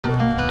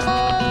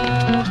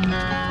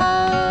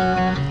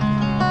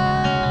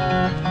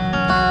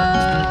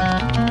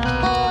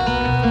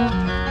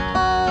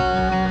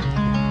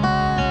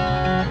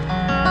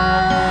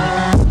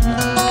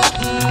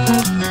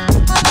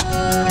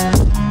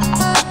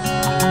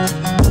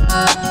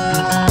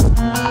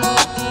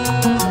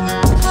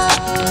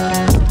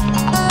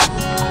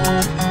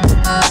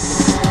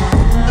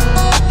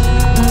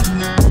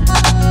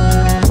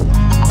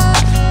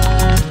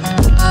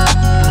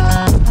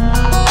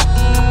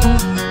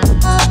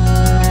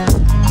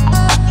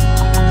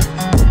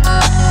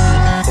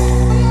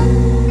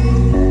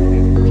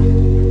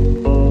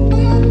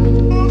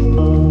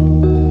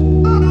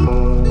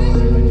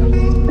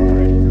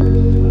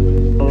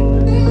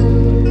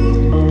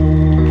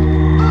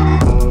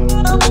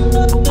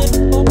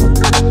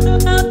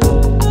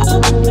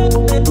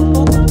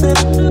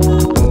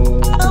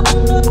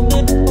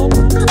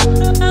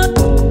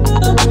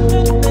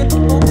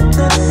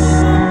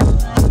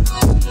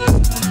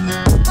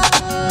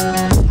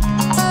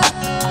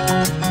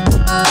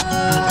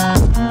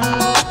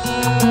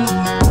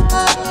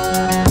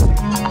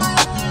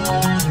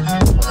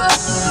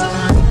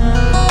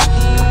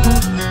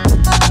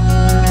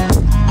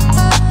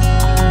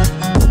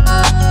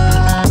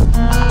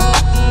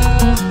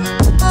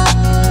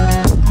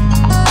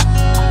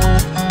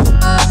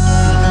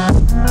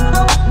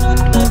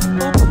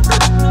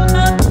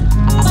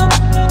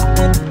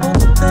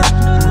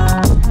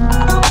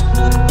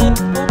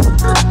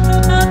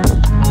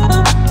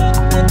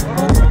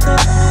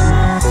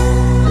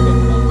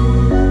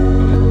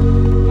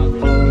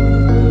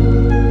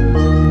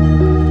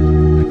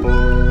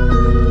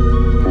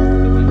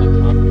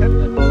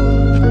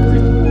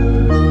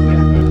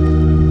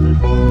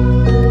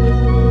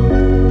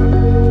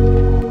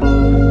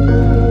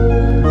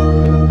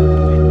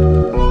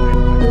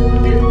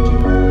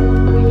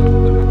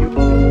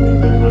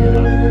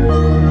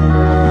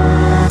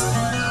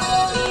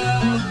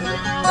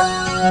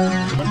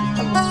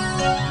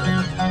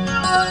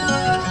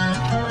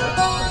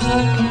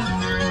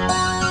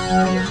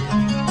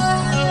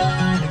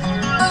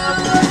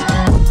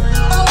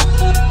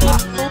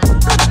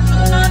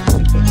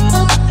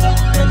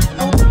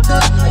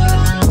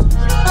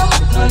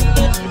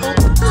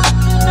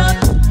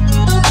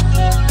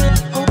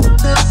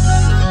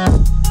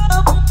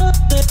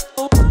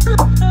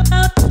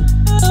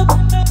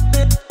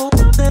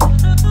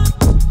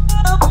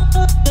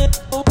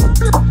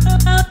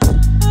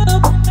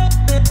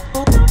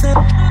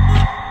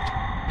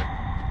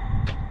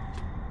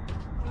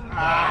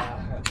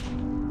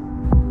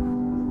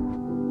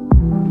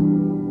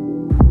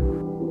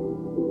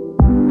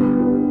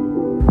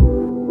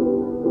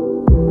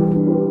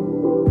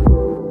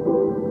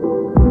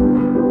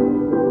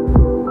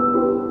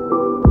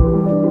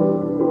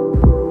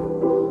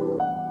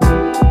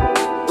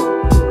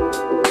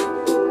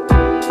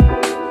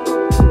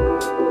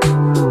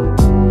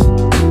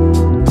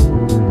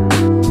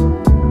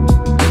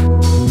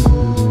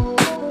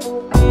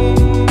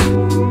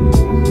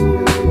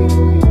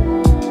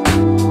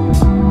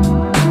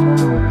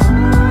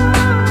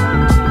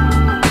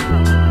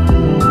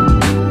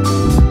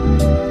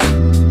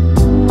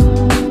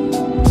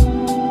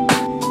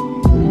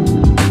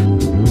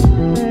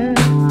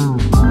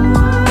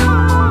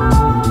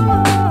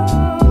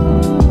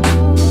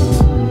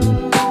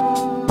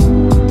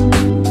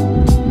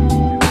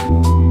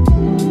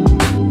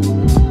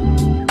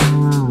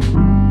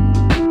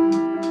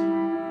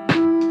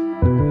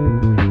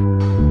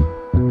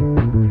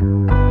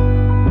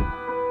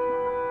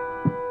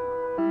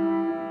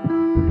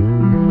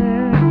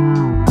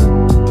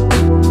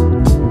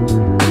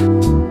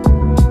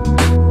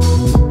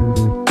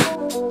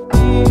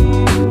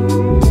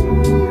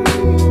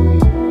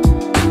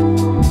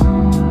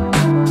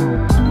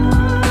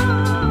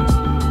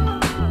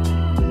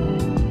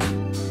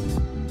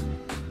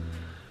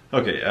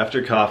Okay,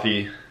 after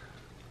coffee,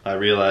 I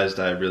realized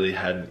I really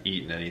hadn't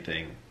eaten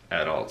anything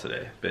at all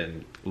today.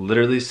 Been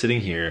literally sitting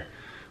here,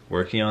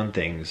 working on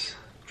things,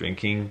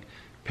 drinking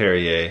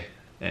Perrier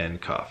and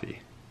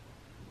coffee.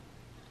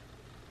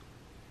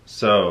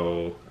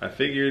 So I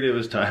figured it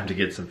was time to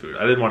get some food.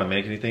 I didn't want to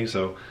make anything,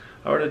 so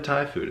I ordered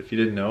Thai food. If you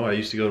didn't know, I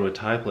used to go to a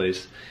Thai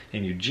place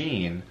in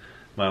Eugene,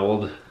 my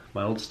old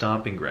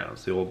stomping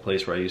grounds, the old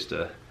place where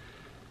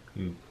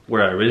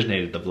I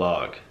originated the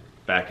vlog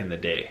back in the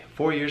day,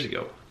 4 years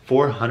ago.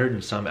 400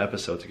 and some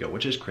episodes ago,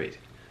 which is crazy.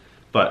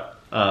 But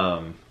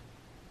I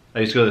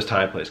used to go to this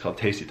Thai place called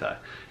Tasty Thai,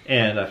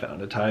 and I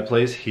found a Thai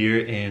place here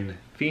in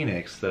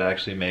Phoenix that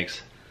actually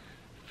makes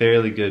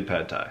fairly good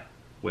pad Thai,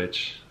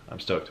 which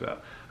I'm stoked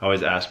about. I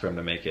always ask for them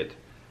to make it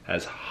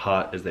as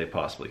hot as they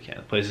possibly can.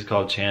 The place is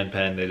called Chan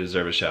Pen. They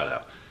deserve a shout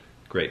out.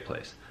 Great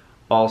place.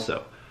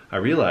 Also, I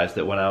realized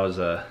that when I was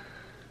a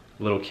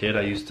little kid,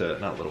 I used to,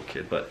 not little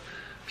kid, but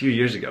a few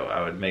years ago,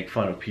 I would make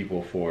fun of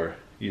people for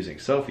using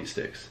selfie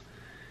sticks.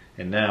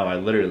 And now I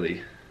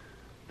literally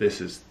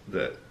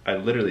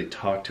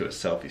talk to a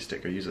selfie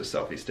stick or use a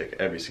selfie stick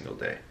every single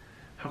day.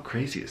 How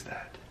crazy is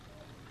that?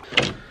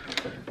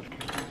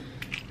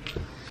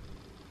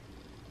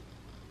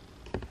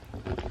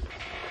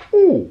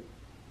 Ooh!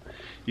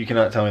 You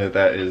cannot tell me that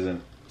that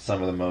isn't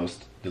some of the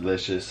most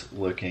delicious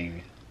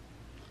looking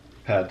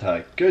pad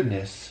Thai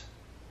goodness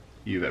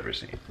you've ever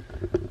seen.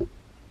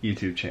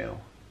 YouTube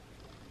channel.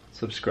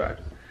 Subscribe.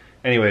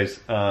 Anyways,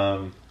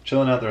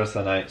 chilling out the rest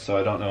of the night, so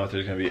I don't know if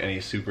there's going to be any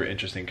super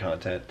interesting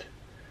content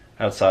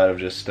outside of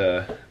just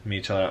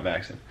me chilling out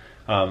maxing.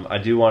 I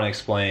do want to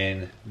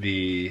explain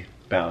the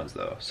bounds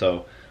though,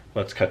 so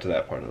let's cut to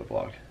that part of the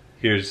vlog.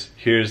 Here's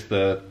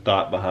the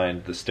thought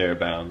behind the stair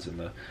bounds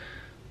and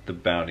the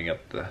bounding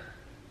up the,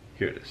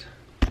 here it is.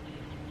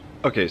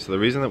 Okay, so the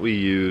reason that we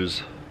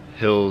use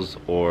hills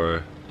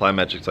or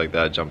plyometrics like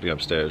that, jumping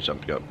up stairs,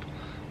 jumping up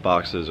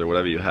boxes or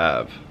whatever you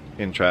have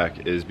in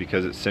track, is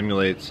because it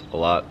simulates a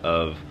lot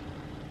of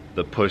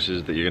the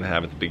pushes that you're gonna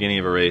have at the beginning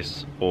of a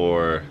race,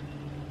 or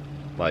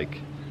like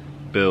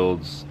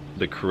builds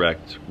the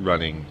correct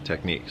running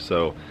technique.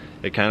 So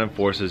it kind of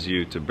forces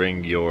you to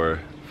bring your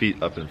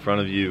feet up in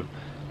front of you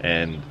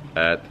and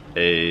at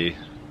a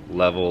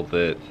level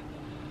that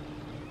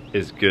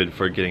is good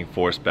for getting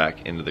force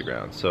back into the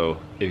ground. So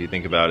if you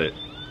think about it,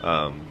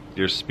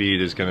 your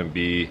speed is going to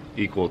be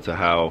equal to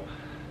how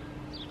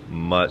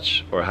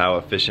much or how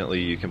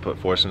efficiently you can put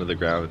force into the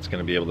ground. It's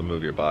going to be able to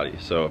move your body.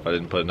 So if I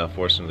didn't put enough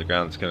force into the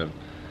ground, it's going to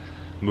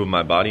move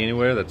my body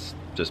anywhere. That's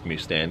just me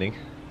standing.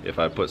 If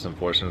I put some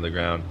force into the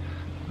ground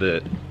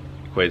that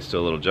equates to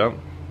a little jump,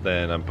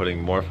 then I'm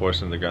putting more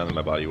force into the ground than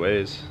my body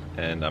weighs,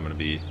 and I'm going to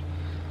be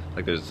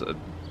like, there's a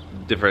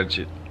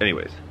differentiate.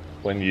 Anyways,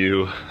 when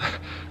you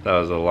that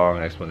was a long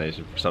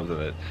explanation for something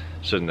that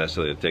shouldn't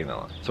necessarily have taken that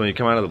long. So when you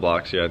come out of the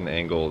blocks, you're at an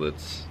angle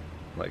that's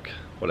like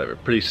whatever,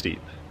 pretty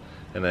steep,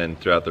 and then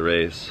throughout the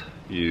race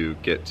you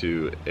get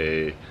to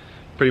a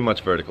pretty much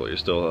vertical. You're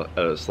still at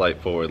a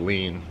slight forward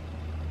lean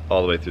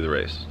all the way through the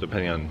race,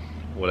 depending on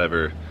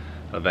whatever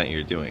event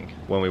you're doing.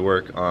 When we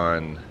work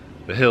on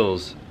the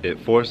hills, it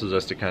forces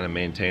us to kind of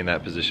maintain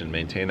that position,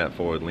 maintain that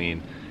forward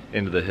lean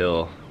into the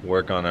hill,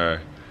 work on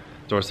our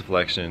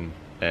dorsiflexion,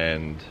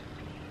 and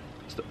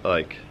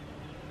like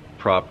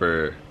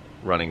proper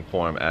running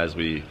form as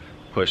we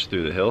push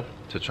through the hill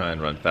to try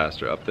and run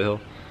faster up the hill.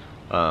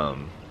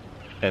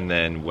 And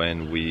then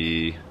when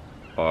we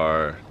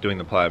are doing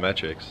the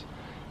plyometrics,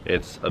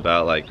 it's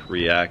about like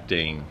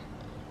reacting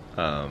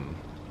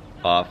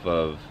off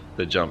of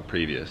the jump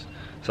previous.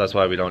 So that's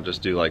why we don't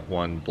just do like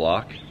one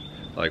block,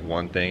 like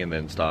one thing and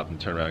then stop and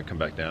turn around and come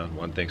back down,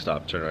 one thing,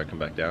 stop, turn around and come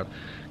back down,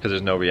 because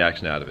there's no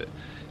reaction out of it.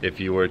 If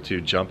you were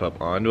to jump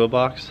up onto a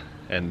box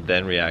and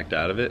then react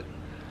out of it,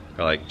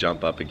 or like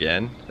jump up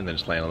again and then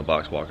just land on the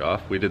box, walk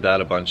off. We did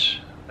that a bunch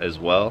as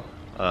well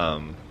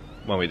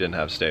when we didn't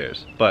have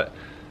stairs. But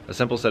a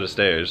simple set of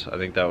stairs, I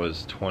think that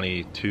was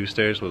 22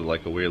 stairs with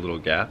like a weird little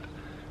gap,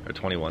 or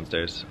 21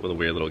 stairs with a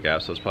weird little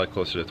gap, so it's probably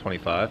closer to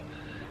 25.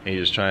 And you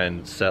just try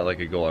and set like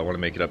a goal. I want to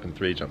make it up in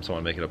 3 jumps, I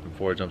want to make it up in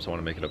 4 jumps, I want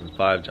to make it up in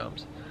 5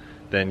 jumps.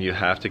 Then you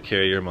have to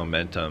carry your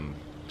momentum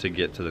to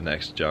get to the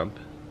next jump,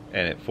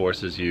 and it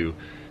forces you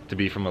to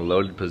be from a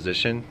loaded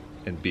position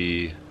and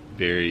be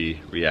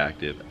very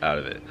reactive out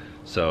of it.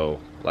 So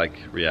like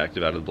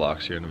reactive out of the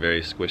blocks, you're in a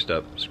very squished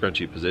up,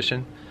 scrunchy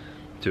position.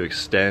 To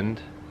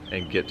extend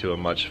and get to a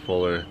much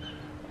fuller,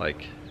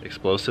 like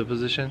explosive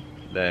position,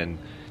 then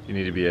you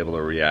need to be able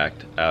to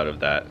react out of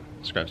that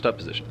scrunched up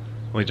position.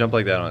 When we jump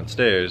like that on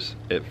stairs,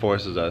 it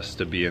forces us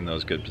to be in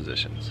those good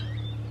positions.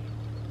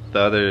 The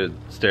other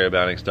stair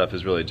bounding stuff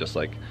is really just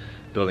like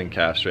building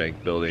calf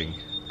strength, building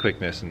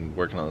quickness, and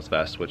working on those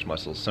fast twitch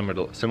muscles,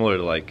 similar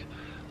to like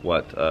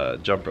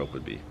what jump rope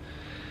would be.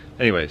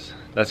 Anyways,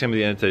 that's gonna be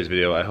the end of today's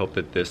video. I hope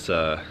that this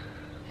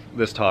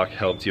this talk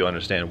helped you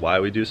understand why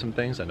we do some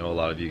things. I know a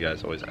lot of you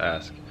guys always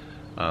ask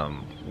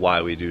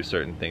why we do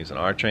certain things in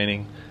our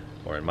training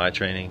or in my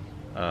training,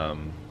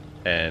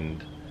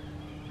 and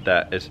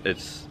that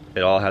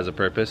it all has a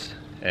purpose,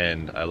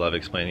 and I love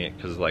explaining it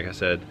because, like I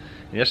said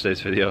in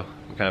yesterday's video,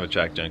 I'm kind of a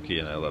track junkie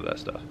and I love that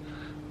stuff.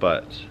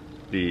 But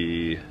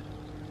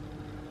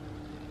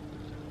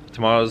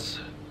tomorrow's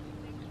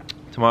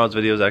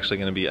video is actually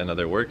going to be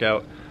another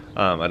workout.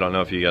 I don't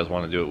know if you guys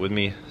want to do it with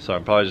me, so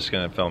I'm probably just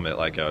going to film it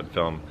like I would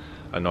film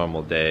a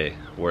normal day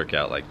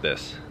workout like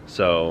this.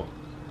 So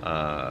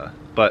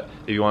but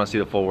if you want to see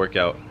the full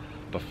workout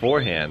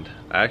beforehand,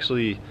 I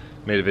actually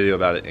made a video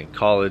about it in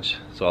college,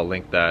 so I'll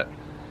link that.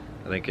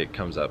 I think it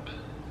comes up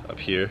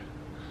here,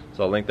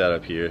 so I'll link that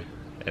up here,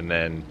 and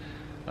then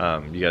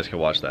you guys can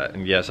watch that.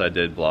 And yes, I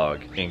did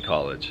vlog in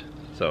college,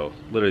 so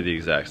literally the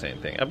exact same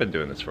thing. I've been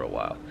doing this for a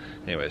while.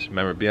 Anyways,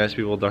 remember, be nice to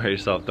people, don't hurt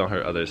yourself, don't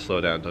hurt others,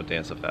 slow down, don't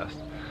dance so fast.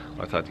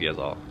 I'll talk to you guys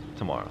all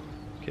tomorrow.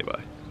 Okay,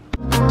 bye.